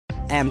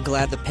am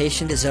glad the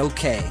patient is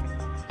okay.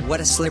 What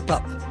a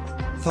slip-up.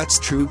 That's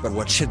true, but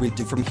what should we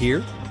do from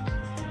here?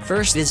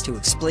 First is to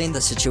explain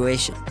the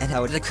situation and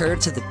how it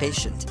occurred to the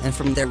patient, and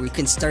from there we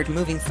can start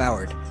moving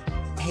forward.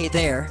 Hey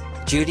there,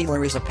 Judy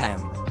Larissa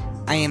Pam.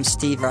 I am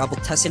Steve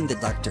Robitussin, the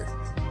doctor.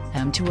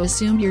 I'm to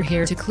assume you're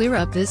here to clear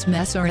up this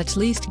mess or at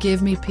least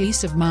give me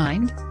peace of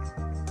mind?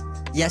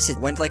 Yes, it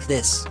went like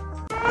this.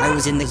 I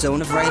was in the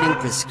zone of writing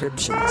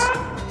prescriptions.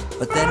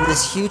 But then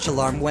this huge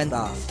alarm went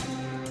off.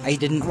 I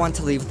didn't want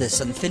to leave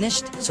this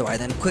unfinished, so I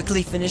then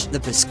quickly finished the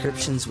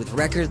prescriptions with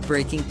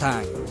record-breaking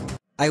time.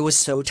 I was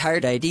so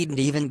tired I didn't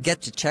even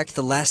get to check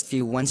the last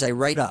few ones I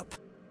write up.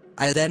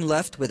 I then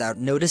left without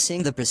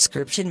noticing the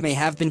prescription may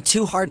have been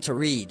too hard to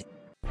read.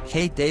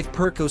 Hey Dave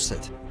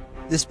Percocet.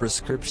 This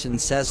prescription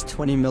says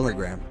 20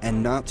 mg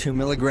and not 2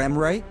 mg,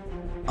 right?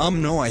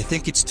 No, I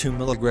think it's 2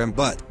 mg,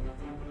 but...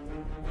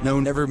 No,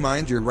 never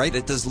mind, you're right,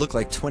 it does look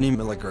like 20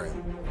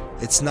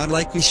 mg. It's not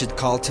like we should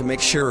call to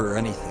make sure or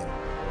anything.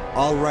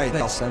 Alright,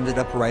 I'll send it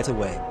up right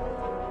away.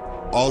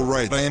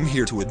 Alright, I am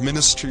here to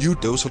administer you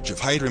dosage of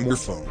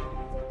hydromorphone.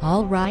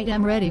 Alright,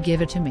 I'm ready,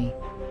 give it to me.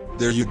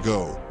 There you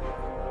go.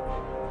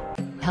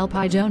 Help,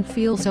 I don't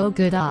feel so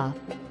good. Oh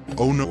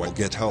no, I'll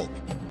get help.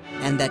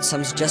 And that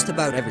sums just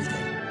about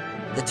everything.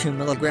 The 2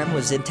 mg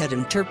was instead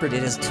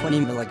interpreted as 20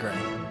 mg.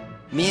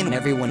 Me and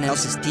everyone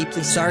else is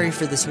deeply sorry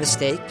for this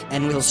mistake,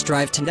 and we'll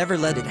strive to never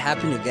let it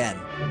happen again.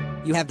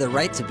 You have the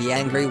right to be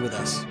angry with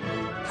us.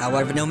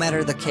 However, no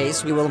matter the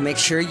case, we will make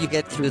sure you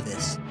get through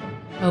this.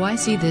 Oh, I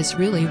see, this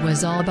really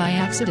was all by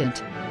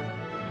accident.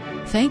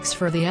 Thanks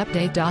for the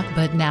update, Doc,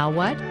 but now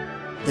what?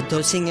 The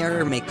dosing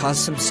error may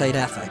cause some side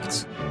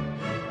effects.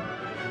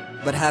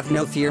 But have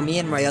no fear, me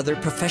and my other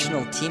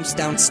professional teams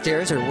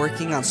downstairs are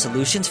working on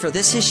solutions for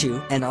this issue,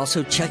 and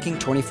also checking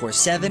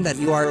 24/7 that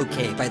you are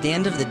okay by the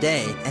end of the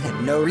day and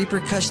have no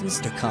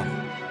repercussions to come.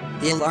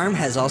 The alarm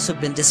has also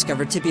been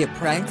discovered to be a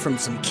prank from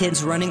some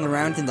kids running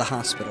around in the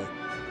hospital.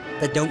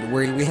 But don't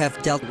worry, we have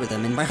dealt with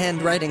them and my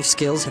handwriting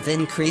skills have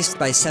increased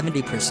by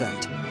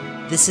 70%.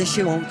 This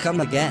issue won't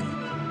come again.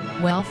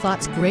 Well,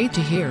 that's great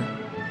to hear.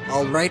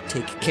 Alright,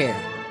 take care.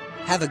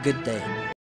 Have a good day.